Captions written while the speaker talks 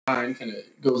time kind of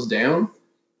goes down,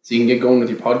 so you can get going with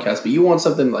your podcast. But you want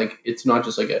something like it's not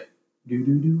just like a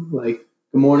do like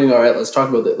good morning. All right, let's talk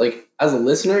about that. Like as a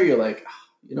listener, you're like,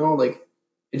 like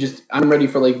it just I'm ready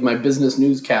for like my business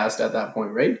newscast at that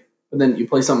point, right? But then you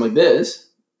play something like this,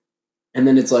 and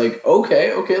then it's like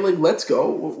okay, like let's go.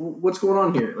 What's going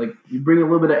on here? Like you bring a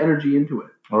little bit of energy into it.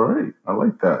 All right, I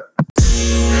like that.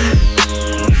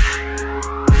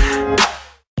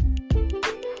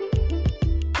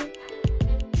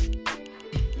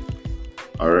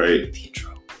 All right. The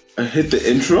intro. I hit the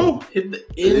intro? Hit the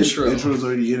intro. The intro's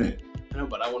already in it. I know,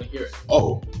 but I want to hear it.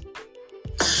 Oh.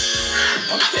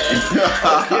 Okay.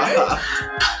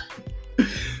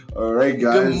 All right,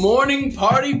 guys. Good morning,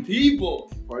 party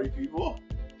people. Party people?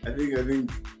 I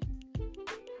think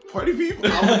party people?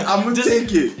 I'm going to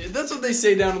take it. That's what they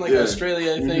say down in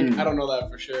Australia, I think. Mm-hmm. I don't know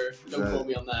that for sure. Don't quote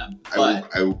me on that. But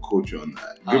I will quote you on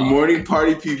that. Good morning,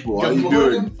 party people. How you doing?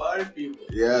 Good morning, party people.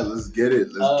 Yeah, let's get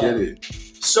it. Let's get it.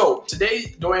 So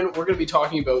today, Dwayne, we're going to be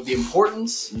talking about the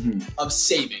importance of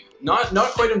saving. Not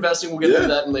quite investing. We'll get into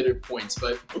that in later points,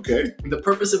 but the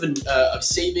purpose of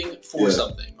saving for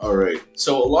something. All right.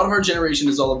 So a lot of our generation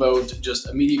is all about just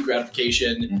immediate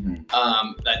gratification,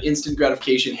 that instant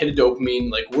gratification, hit a dopamine.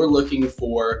 Like we're looking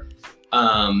for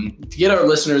to get our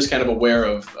listeners kind of aware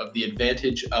of the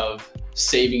advantage of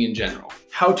saving in general.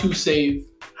 How to save,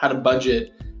 how to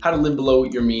budget, how to live below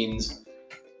your means.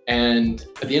 And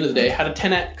at the end of the day, how to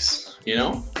 10x,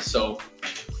 So,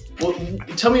 well,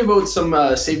 tell me about some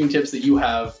saving tips that you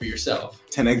have for yourself.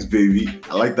 10x, baby.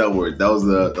 I like that word. That was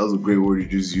a great word you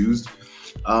just used.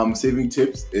 Saving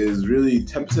tips is really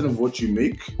 10% of what you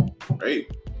make, right?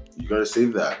 You got to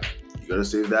save that. You got to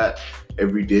save that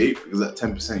every day because that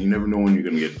 10%, you never know when you're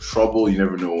going to get in trouble. You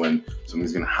never know when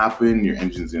something's going to happen. Your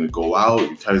engine's going to go out.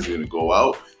 Your tires are going to go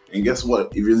out. And guess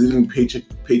what? If you're living paycheck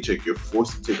to paycheck, you're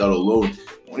forced to take out a loan.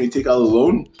 When you take out a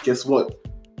loan, guess what?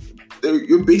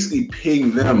 You're basically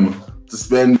paying them to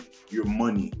spend your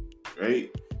money,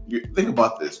 right? Think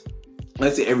about this.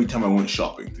 Let's say every time I went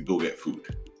shopping to go get food,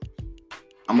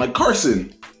 I'm like,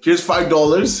 Carson, here's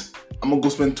 $5. I'm going to go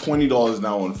spend $20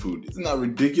 now on food. Isn't that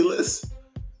ridiculous?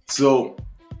 So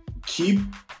keep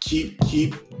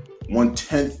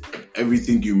 1/10 of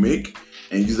everything you make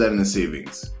and use that in the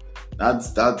savings.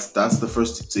 That's the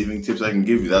first saving tips I can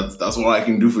give you. That's what I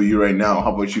can do for you right now.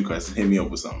 How about you, Carson? Hit me up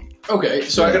with something. Okay,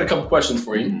 so I got a couple questions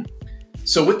for you.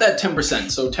 So with that 10%,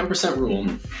 so 10% rule.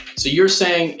 So you're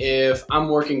saying if I'm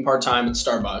working part-time at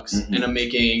Starbucks and I'm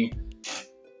making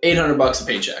 $800 a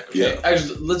paycheck. Okay,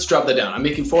 actually, let's drop that down. I'm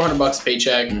making $400 a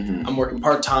paycheck. I'm working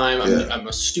part-time. I'm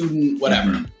a student,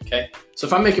 whatever. Okay, so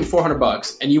if I'm making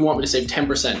 $400 and you want me to save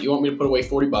 10%, you want me to put away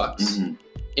 $40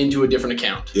 into a different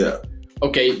account. Yeah.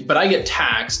 Okay, but I get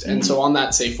taxed, and so on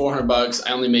that, say $400,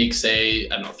 I only make, say,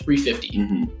 I don't know,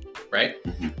 $350, right?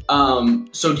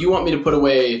 So do you want me to put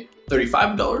away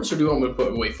 $35, or do you want me to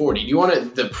put away $40? Do you want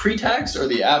it the pre-tax or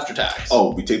the after-tax?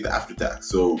 Oh, we take the after-tax.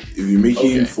 So if you're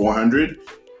making $400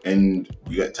 and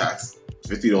you get taxed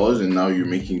 $50, and now you're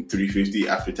making $350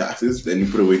 after taxes, then you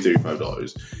put away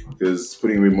 $35 because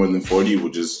putting away more than $40 will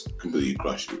just completely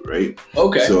crush you, right?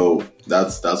 Okay. So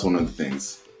that's one of the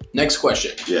things. Next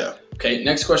question. Yeah. Okay,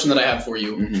 next question that I have for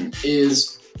you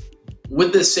is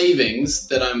with the savings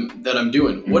that I'm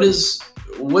doing, what's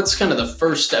kind of the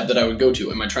first step that I would go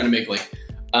to? Am I trying to make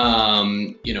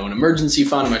an emergency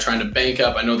fund? Am I trying to bank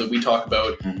up? I know that we talk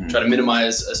about try to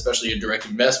minimize, especially a direct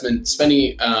investment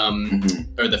spending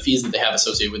or the fees that they have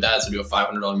associated with that. So do a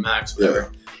 $500 max,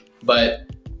 whatever. Yeah. But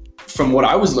from what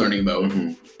I was learning about,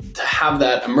 to have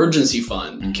that emergency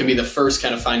fund can be the first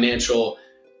kind of financial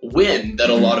win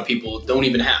that a lot of people don't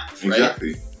even have, right?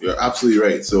 Exactly. You're absolutely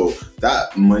right. So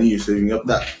that money you're saving up,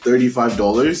 that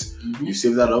 $35, you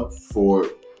save that up for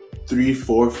 3,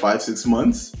 4, 5, 6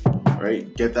 months,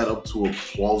 right? Get that up to a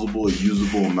plausible,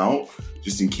 usable amount,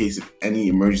 just in case if any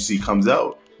emergency comes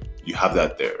out, you have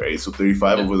that there, right? So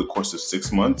 35 over the course of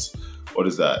 6 months, what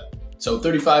is that? So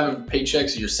 35 of paychecks,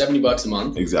 so you're $70 a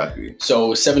month. Exactly.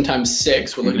 So 7 times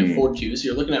 6, we're looking at 42. So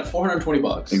you're looking at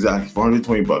 $420. Exactly,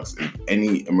 $420. If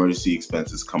any emergency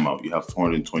expenses come out, you have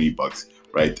 $420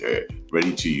 right there,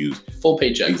 ready to use. Full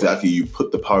paycheck. Exactly. You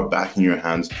put the power back in your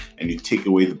hands and you take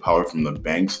away the power from the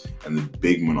banks and the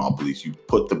big monopolies. You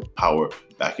put the power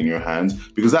back in your hands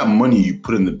because that money you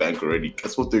put in the bank already,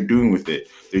 guess what they're doing with it?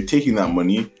 They're taking that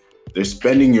money, they're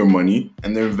spending your money,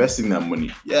 and they're investing that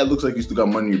money. Yeah, it looks like you still got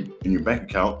money in your bank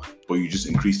account, but you just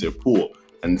increased their pool.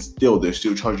 And still, they're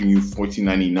still charging you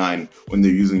 $14.99 when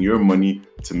they're using your money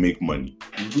to make money.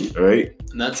 All right?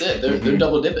 And that's it. They're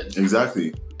double dipping.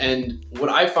 Exactly. And what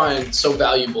I find so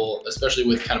valuable, especially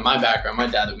with kind of my background, my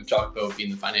dad that we've talked about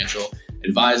being the financial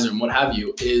advisor and what have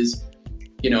you is,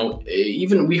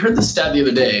 even we heard the stat the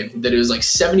other day that it was like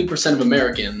 70% of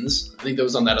Americans, I think that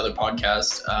was on that other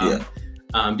podcast,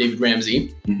 David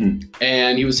Ramsey,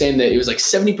 and he was saying that it was like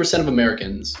 70% of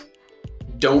Americans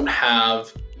don't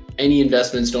have any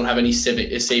investments, don't have any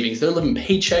savings. They're living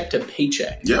paycheck to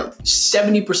paycheck. Yeah.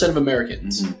 70% of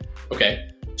Americans. Okay.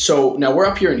 So now we're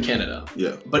up here in Canada.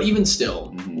 Yeah. But even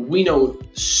still, we know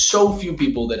so few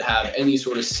people that have any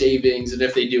sort of savings. And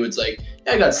if they do, it's like,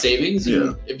 yeah, I got savings.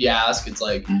 And if you ask, it's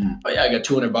like, oh yeah, I got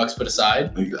 $200 put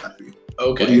aside. Exactly.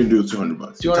 Okay. What are you gonna do with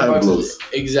 $200?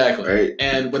 $200 exactly. Right.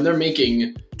 And when they're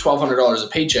making $1,200 a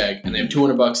paycheck and they have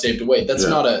 $200 saved away, that's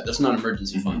not an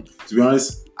emergency fund. To be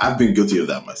honest, I've been guilty of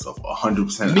that myself,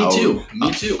 100%.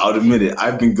 Me too. I'll admit it.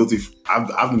 I've been guilty.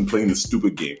 I've been playing this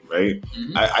stupid game, right?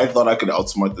 I thought I could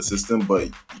outsmart the system, but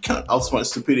you can't outsmart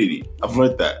stupidity. I've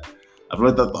learned that.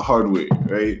 The hard way,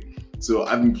 right? So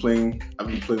I've been playing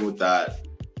with that,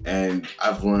 and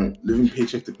I've learned living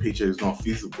paycheck to paycheck is not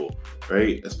feasible,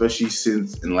 right? Especially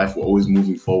since in life we're always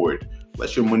moving forward.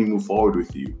 Let your money move forward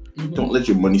with you. Don't let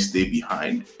your money stay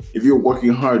behind. If you're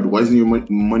working hard, why isn't your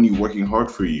money working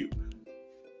hard for you?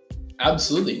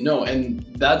 Absolutely. No. And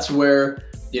that's where,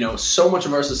 so much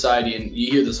of our society, and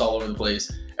you hear this all over the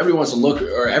place,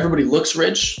 everybody looks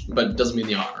rich, but it doesn't mean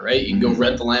they are, right? You can go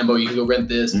rent the Lambo, you can go rent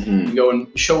this, you can go and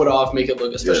show it off, make it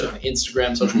look, especially on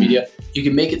Instagram, social media, you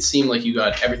can make it seem like you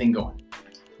got everything going.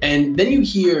 And then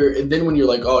when you're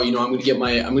like, oh, I'm going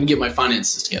to get my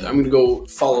finances together. I'm going to go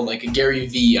follow like a Gary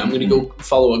Vee. I'm going to go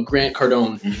follow a Grant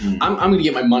Cardone. I'm going to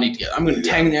get my money together. I'm going to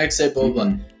tag in the exit, blah, blah,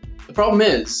 blah. The problem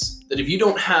is that if you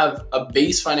don't have a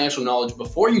base financial knowledge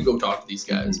before you go talk to these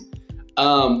guys,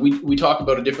 we talk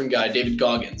about a different guy, David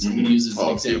Goggins. I'm going to use this as an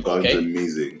example. Okay,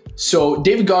 amazing. So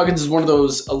David Goggins is one of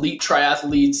those elite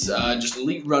triathletes, just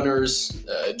elite runners,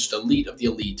 just elite of the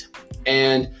elite.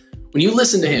 And when you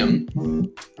listen to him,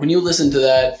 when you listen to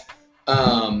that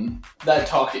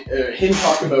talk, him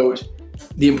talk about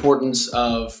the importance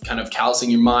of kind of callousing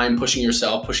your mind, pushing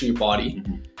yourself, pushing your body,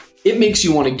 it makes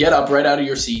you want to get up right out of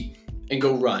your seat and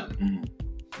go run.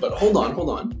 But hold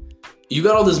on. You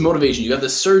got all this motivation. You got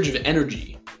this surge of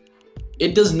energy.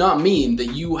 It does not mean that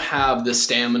you have the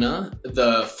stamina,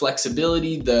 the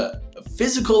flexibility, the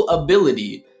physical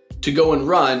ability to go and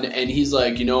run. And he's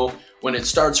like, when it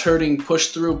starts hurting, push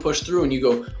through, and you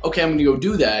go, okay, I'm going to go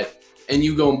do that. And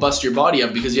you go and bust your body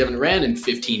up because you haven't ran in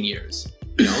 15 years,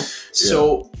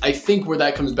 So I think where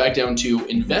that comes back down to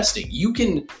investing,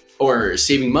 or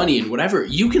saving money and whatever,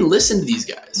 you can listen to these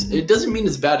guys. It doesn't mean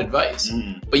it's bad advice,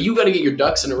 but you got to get your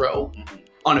ducks in a row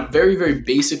on a very, very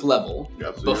basic level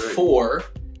before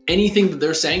anything that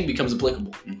they're saying becomes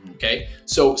applicable. Okay.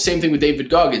 So same thing with David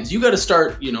Goggins. You got to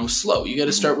start, slow. You got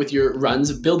to start with your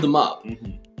runs, build them up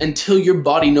until your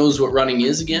body knows what running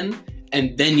is again.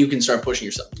 And then you can start pushing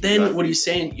yourself. Then what he's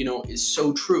saying, is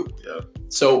so true. Yeah.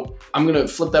 So I'm going to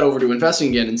flip that over to investing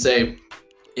again and say,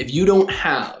 if you don't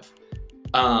have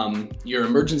your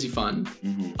emergency fund,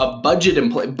 a budget in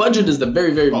place. Budget is the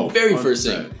very, very, very first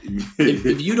thing.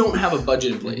 if you don't have a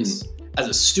budget in place, as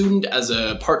a student, as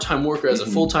a part-time worker, as a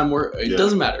full-time worker, it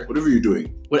doesn't matter. Whatever you're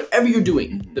doing,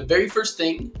 the very first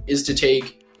thing is to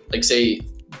take, like, say,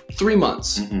 3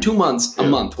 months, 2 months, a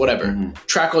month, whatever.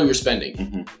 Track all your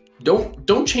spending.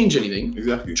 Don't change anything.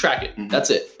 Exactly. Track it. That's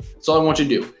it. That's all I want you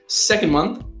to do. Second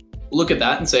month, look at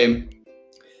that and say,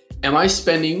 am I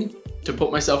spending to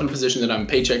put myself in a position that I'm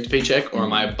paycheck to paycheck, or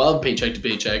am I above paycheck to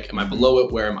paycheck? Am I below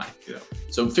it? Where am I? Yeah.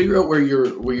 So figure out where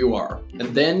you are.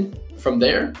 And then from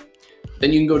there,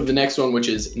 then you can go to the next one, which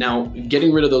is now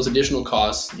getting rid of those additional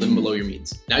costs, living below your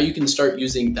means. Now you can start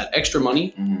using that extra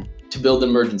money to build an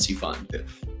emergency fund. Yeah.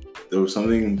 There was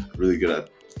something really good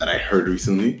that I heard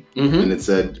recently, and it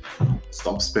said,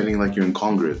 stop spending like you're in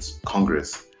Congress. People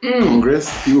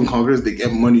in Congress, they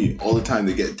get money all the time.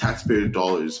 They get taxpayer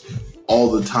dollars all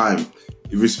the time.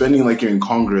 If you're spending like you're in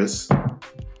Congress,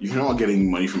 you're not getting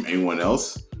money from anyone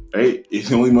else, right?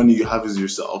 The only money you have is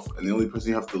yourself, and the only person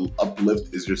you have to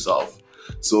uplift is yourself.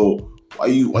 So why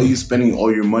are you spending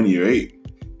all your money, right?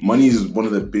 Money is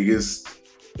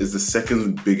the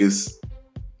second biggest,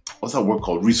 what's that word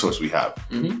called? Resource we have.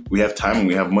 We have time and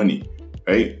we have money,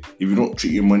 right? If you don't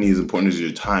treat your money as important as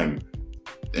your time,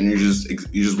 then you're just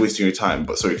wasting your time.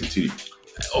 But sorry, continue.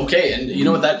 Okay, and you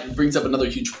know what, that brings up another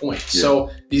huge point. Yeah. So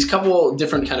these couple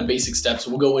different kind of basic steps,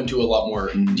 we'll go into a lot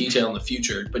more detail in the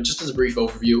future, but just as a brief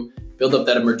overview, build up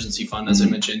that emergency fund, as I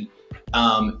mentioned.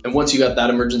 And once you got that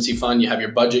emergency fund, you have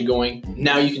your budget going.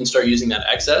 Now you can start using that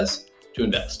excess to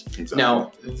invest. Exactly.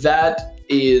 Now that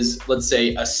is, let's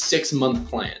say, a 6-month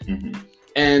plan.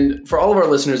 And for all of our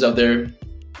listeners out there,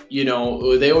 you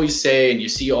know, they always say, and you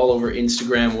see all over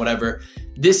Instagram, whatever,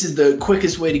 this is the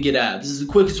quickest way to get abs. This is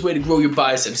the quickest way to grow your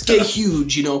biceps. Get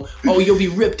huge, you know. Oh, you'll be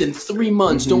ripped in 3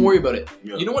 months. Don't worry about it.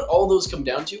 Yeah. You know what all those come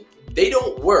down to? They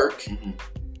don't work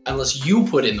unless you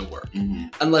put in the work.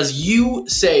 Unless you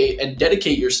say and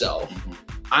dedicate yourself,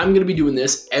 I'm going to be doing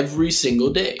this every single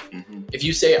day. If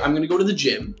you say, I'm going to go to the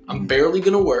gym, I'm barely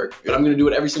going to work, but I'm going to do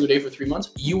it every single day for 3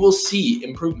 months, you will see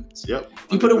improvements. Yep.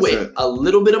 If you put away a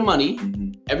little bit of money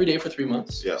every day for 3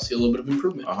 months, you'll see a little bit of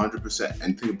improvement. 100%.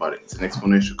 And think about it. It's an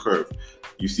exponential curve.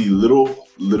 You see little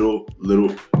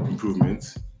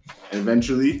improvements. And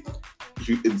eventually,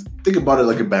 think about it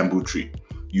like a bamboo tree.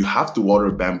 You have to water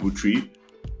a bamboo tree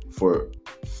for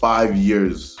 5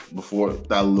 years before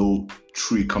that little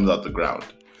tree comes out the ground.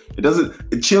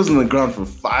 It chills in the ground for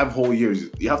 5 whole years.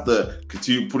 You have to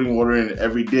continue putting water in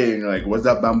every day, and you're like, what's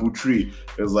that bamboo tree?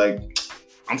 It's like,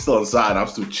 I'm still inside, I'm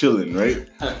still chilling, right?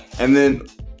 And then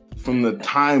from the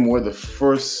time where the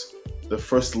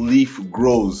first leaf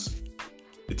grows,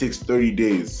 it takes 30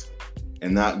 days,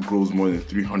 and that grows more than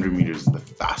 300 meters, the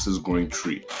fastest growing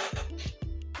tree,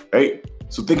 right?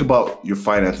 So think about your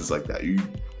finances like that. You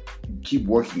keep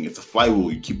working, it's a flywheel.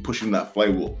 You keep pushing that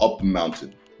flywheel up a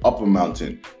mountain.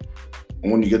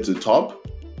 And when you get to the top,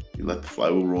 you let the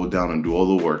flywheel roll down and do all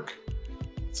the work.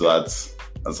 So that's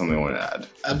something I want to add.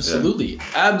 Absolutely.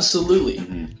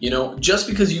 You know, just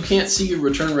because you can't see your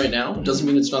return right now doesn't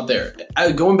mean it's not there.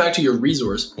 Going back to your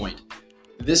resource point,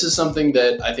 this is something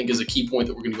that I think is a key point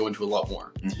that we're going to go into a lot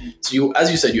more. So as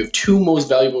you said, you have 2 most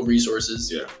valuable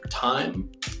resources,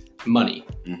 time, money.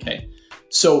 Okay.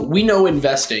 So we know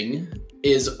investing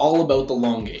is all about the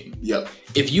long game. Yep.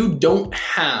 If you don't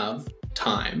have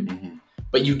time,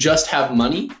 but you just have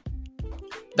money,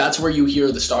 that's where you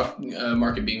hear the stock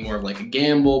market being more of like a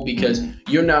gamble, because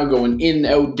you're now going in,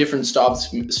 out, different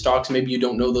stocks. Maybe you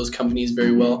don't know those companies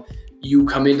very well. You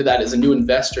come into that as a new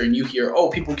investor and you hear, oh,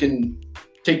 people can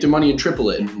take their money and triple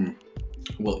it.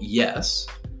 Well, yes,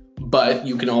 but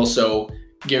you can also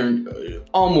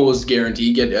almost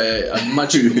guarantee get a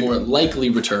much more likely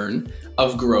return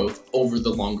of growth over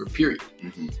the longer period.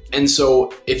 And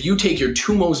so if you take your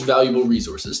 2 most valuable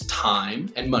resources, time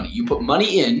and money, you put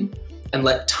money in and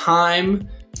let time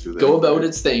go about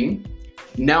its thing,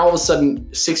 now all of a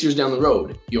sudden 6 years down the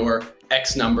road, your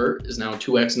X number is now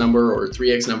 2X number or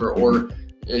 3X number, or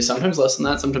sometimes less than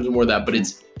that, sometimes more than that, but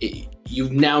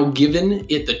you've now given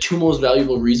it the 2 most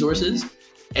valuable resources,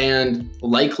 and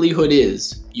likelihood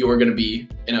is you are going to be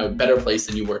in a better place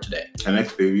than you were today.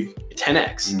 10X, baby.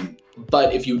 10X.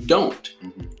 But if you don't,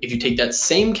 if you take that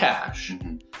same cash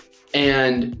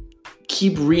and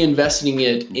keep reinvesting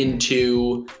it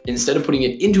into, instead of putting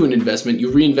it into an investment, you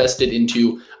reinvest it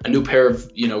into a new pair of,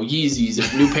 you know, Yeezys,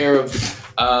 a new pair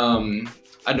of,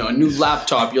 I don't know, a new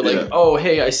laptop. You're like, oh,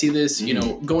 hey, I see this, you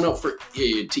know, going out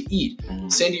to eat,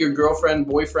 saying to your girlfriend,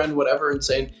 boyfriend, whatever, and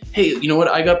saying, hey, you know what,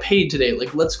 I got paid today.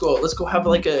 Like, let's go have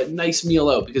like a nice meal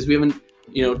out because we haven't,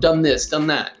 you know, done this, done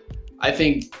that. I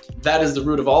think that is the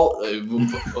root of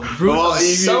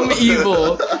some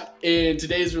evil in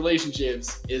today's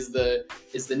relationships is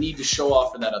the need to show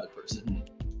off for that other person.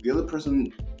 The other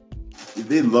person, if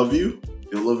they love you,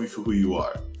 they'll love you for who you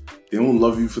are. They won't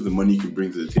love you for the money you can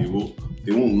bring to the table.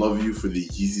 They won't love you for the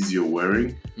Yeezys you're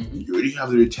wearing. You already have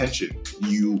their attention.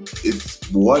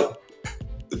 It's what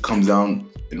it comes down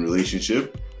in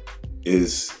relationship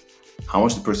is how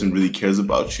much the person really cares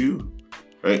about you,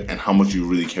 right? And how much you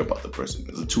really care about the person.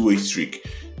 It's a 2-way streak.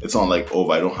 It's not like, oh, if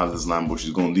I don't have this Lambo,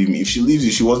 she's gonna leave me. If she leaves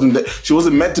you, she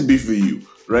wasn't meant to be for you,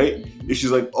 right? If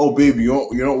she's like, oh, baby,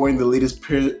 you're not wearing the latest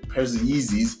pairs of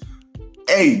Yeezys,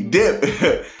 hey, dip.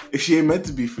 If she ain't meant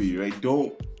to be for you, right?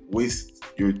 Don't waste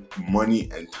your money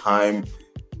and time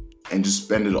and just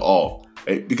spend it all,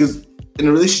 right? Because in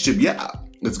a relationship, yeah,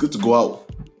 it's good to go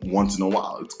out once in a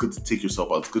while. It's good to take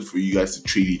yourself out. It's good for you guys to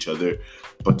treat each other,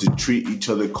 but to treat each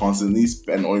other constantly,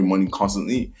 spend all your money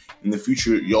constantly, in the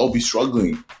future, y'all be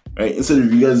struggling, right? Instead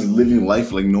of you guys living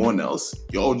life like no one else,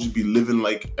 y'all just be living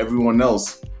like everyone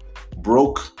else,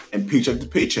 broke and paycheck to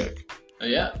paycheck.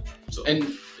 Yeah. So.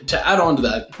 And to add on to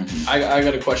that, I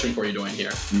got a question for you, Dwayne,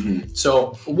 here.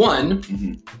 So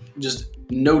one, just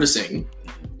noticing,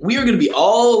 we are going to be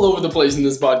all over the place in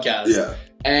this podcast. Yeah.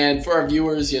 And for our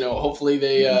viewers, you know, hopefully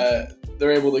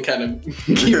they're able to kind of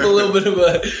keep a little bit of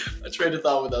a train of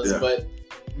thought with us. Yeah. But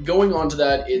going on to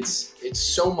that, it's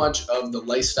so much of the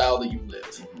lifestyle that you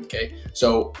live. Okay.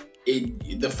 So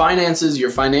the finances, your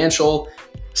financial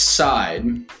side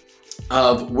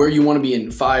of where you want to be in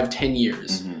 5-10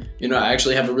 years. You know, I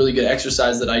actually have a really good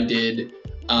exercise that I did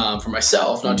for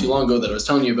myself not too long ago that I was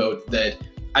telling you about, that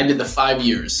I did the 5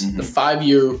 years. The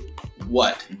 5-year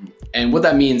what? And what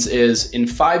that means is in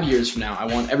 5 years from now, I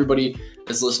want everybody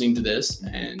that's listening to this,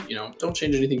 and don't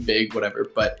change anything big,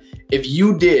 whatever. But if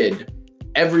you did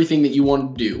everything that you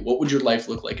wanted to do, what would your life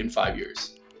look like in 5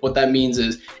 years? What that means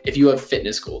is if you have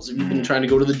fitness goals, if you've been trying to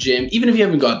go to the gym, even if you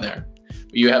haven't got there,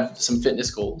 you have some fitness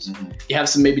goals, you have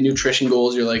some maybe nutrition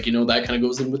goals. You're like, that kind of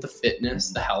goes in with the fitness,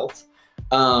 the health.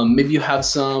 Maybe you have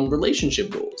some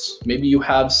relationship goals. Maybe you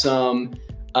have some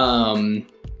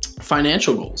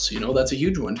financial goals. That's a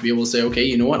huge one, to be able to say, okay,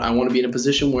 you know what? I want to be in a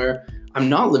position where I'm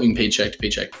not living paycheck to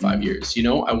paycheck for 5 years.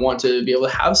 I want to be able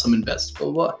to have some invest,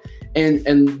 blah, blah, blah.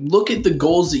 And look at the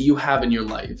goals that you have in your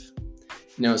life.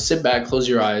 Sit back, close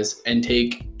your eyes, and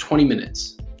take 20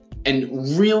 minutes and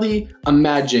really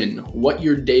imagine what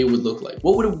your day would look like.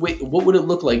 What would it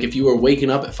look like if you were waking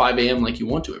up at 5 a.m. like you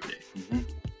want to every day?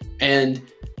 And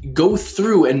go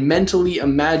through and mentally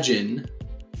imagine,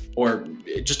 or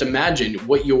just imagine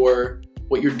what your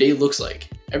day looks like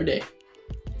every day,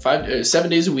 7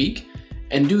 days a week,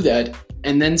 and do that.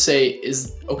 And then say,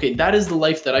 okay, that is the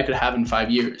life that I could have in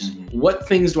 5 years. What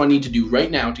things do I need to do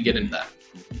right now to get into that?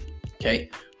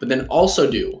 Okay. But then also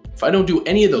if I don't do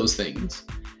any of those things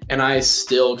and I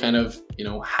still kind of,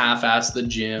 half-ass the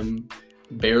gym,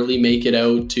 barely make it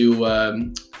out to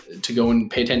go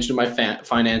and pay attention to my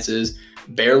finances,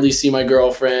 barely see my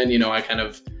girlfriend, I kind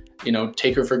of,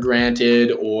 take her for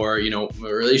granted, or, my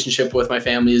relationship with my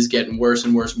family is getting worse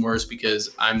and worse and worse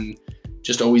because I'm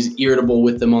just always irritable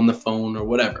with them on the phone or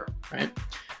whatever, right?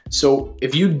 So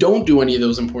if you don't do any of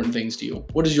those important things to you,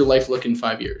 what does your life look in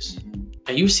 5 years?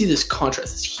 And you see this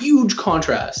contrast, this huge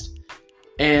contrast.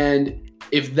 And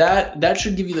if that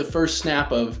should give you the first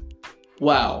snap of,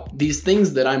 wow, these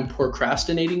things that I'm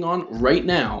procrastinating on right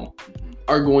now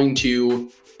are going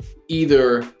to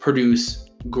either produce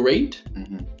great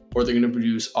or they're going to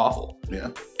produce awful. Yeah.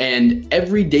 And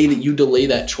every day that you delay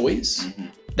that choice,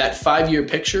 that 5-year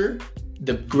picture,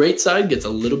 the great side gets a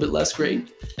little bit less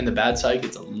great and the bad side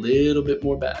gets a little bit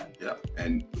more bad. Yeah.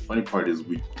 And the funny part is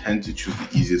we tend to choose the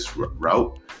easiest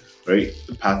route, right?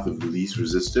 The path of least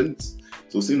resistance.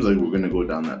 So it seems like we're going to go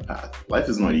down that path. Life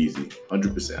is not easy, 100%.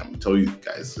 I'm going to tell you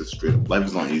guys this straight up. Life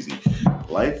is not easy.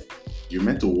 Life, you're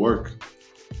meant to work.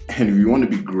 And if you want to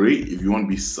be great, if you want to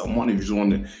be someone, if you just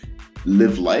want to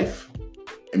live life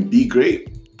and be great,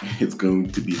 it's going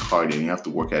to be hard, and you have to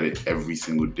work at it every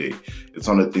single day. It's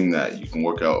not a thing that you can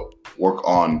work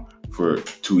on for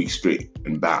 2 weeks straight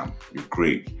and bam, you're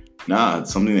great. Nah,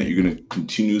 it's something that you're going to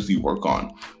continuously work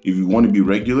on. If you want to be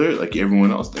regular like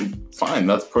everyone else, then fine,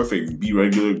 that's perfect. Be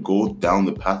regular, go down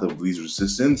the path of least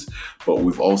resistance. But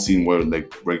we've all seen where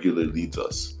regular leads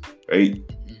us, right?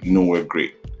 Nowhere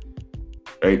great,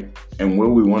 right? And where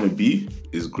we want to be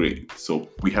is great. So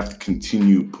we have to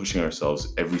continue pushing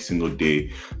ourselves every single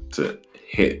day to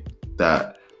hit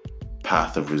that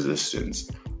path of resistance.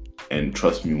 And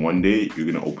trust me, one day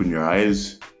you're going to open your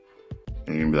eyes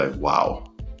and you're going to be like, wow,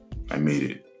 I made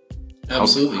it.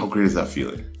 Absolutely. How great is that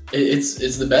feeling?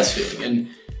 It's the best feeling.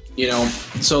 And,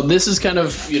 so this is kind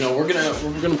of, we're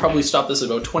going to probably stop this at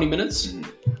about 20 minutes.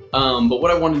 But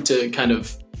what I wanted to kind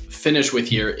of finish with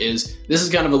here is this is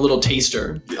kind of a little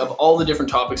taster of all the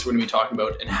different topics we're going to be talking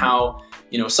about, and how,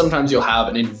 sometimes you'll have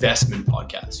an investment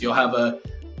podcast. You'll have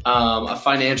a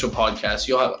financial podcast.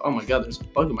 You'll have, oh my God, there's a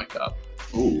bug in my cup.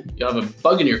 Ooh. You'll have a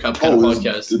bug in your cup kind of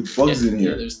podcast. There's bugs in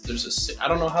here. Yeah, there's I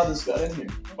don't know how this got in here.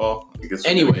 Oh, I guess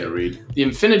anyway, the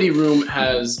Infinity Room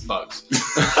has bugs.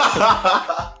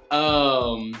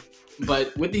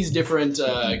 But with these different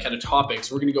kind of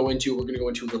topics, we're going to go into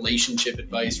relationship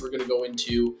advice. We're going to go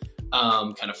into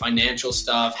kind of financial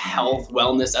stuff, health,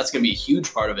 wellness. That's going to be a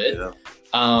huge part of it.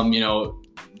 Yeah.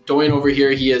 Doyen over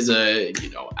here, he is a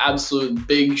absolute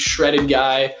big shredded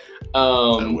guy.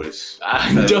 I wish.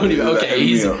 Don't even. Okay,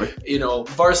 he's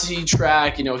varsity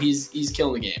track. He's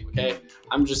killing the game. Okay,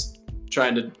 I'm just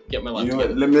trying to get my life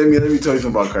together. Let me tell you something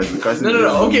about Carson.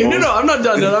 No. Okay, no. I'm not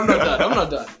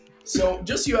done. So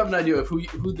just so you have an idea of who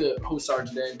the hosts are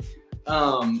today,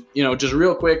 just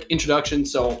real quick introduction.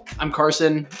 So I'm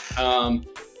Carson.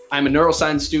 I'm a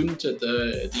neuroscience student at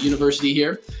the university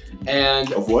here.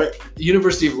 And of what? The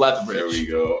University of Lethbridge. There we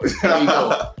go.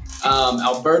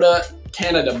 Alberta,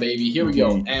 Canada, baby. Here we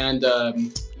go. And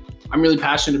I'm really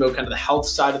passionate about kind of the health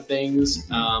side of things.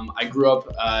 I grew up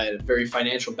in a very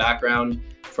financial background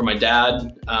from my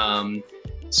dad.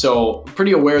 So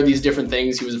pretty aware of these different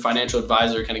things. He was a financial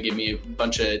advisor, kind of gave me a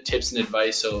bunch of tips and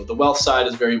advice. So the wealth side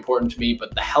is very important to me,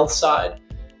 but the health side,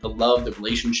 the love, the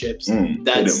relationships,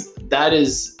 that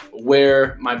is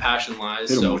where my passion lies.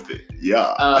 Hit 'em So with it.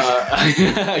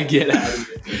 Yeah. get out of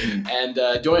it. And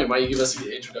Doyen, why don't you give us an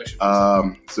introduction?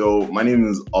 So my name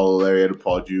is Olalere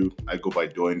Adepoju. I go by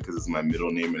Doyen because it's my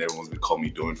middle name, and everyone's been calling me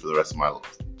Doyen for the rest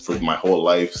of my whole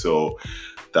life. So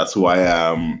that's who I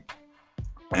am.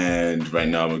 And right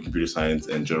now I'm a computer science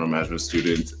and general management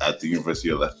student at the University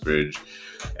of Lethbridge.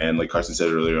 And like Carson said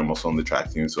earlier, I'm also on the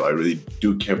track team. So I really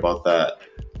do care about that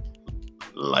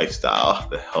lifestyle,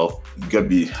 the health. You gotta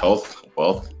be health,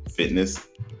 wealth, fitness.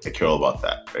 I care all about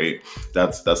that, right?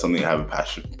 That's something I have a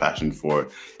passion for.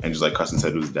 And just like Carson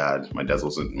said with his dad, my dad's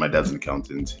an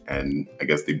accountant, and I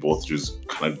guess they both just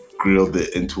kind of grilled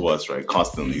it into us, right,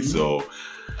 constantly. Mm-hmm. So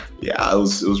yeah, it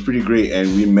was pretty great.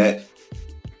 And we met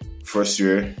first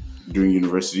year during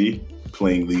university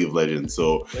playing League of Legends.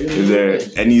 So is there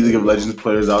any League of Legends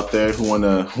players out there who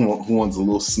wants a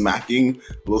little smacking,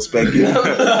 a little spanking?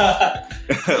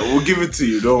 We'll give it to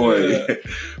you, don't worry. Yeah.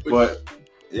 But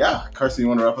yeah, Carson, you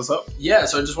want to wrap us up? Yeah,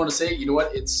 so I just want to say, you know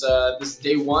what? It's this is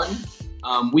day one,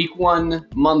 week one,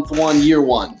 month one, year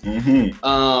one.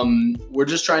 Mm-hmm. We're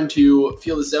just trying to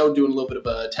feel this out, doing a little bit of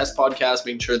a test podcast,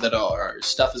 making sure that our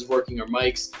stuff is working, our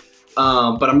mics.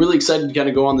 But I'm really excited to kind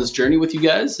of go on this journey with you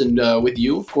guys and with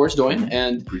you, of course, Doyen. Mm-hmm.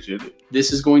 And appreciate it.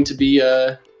 This is going to be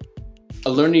a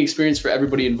learning experience for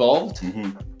everybody involved,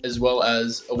 mm-hmm. as well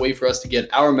as a way for us to get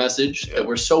our message that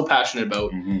we're so passionate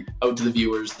about mm-hmm. out to the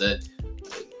viewers that,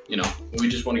 you know, we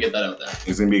just want to get that out there.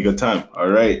 It's going to be a good time. All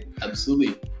right.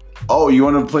 Absolutely. Oh, you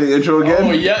want to play the intro again?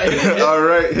 Oh, yeah. Hit it. All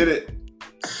right, hit it.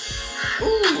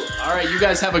 Ooh. All right, you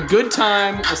guys have a good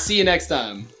time. We'll see you next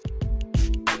time.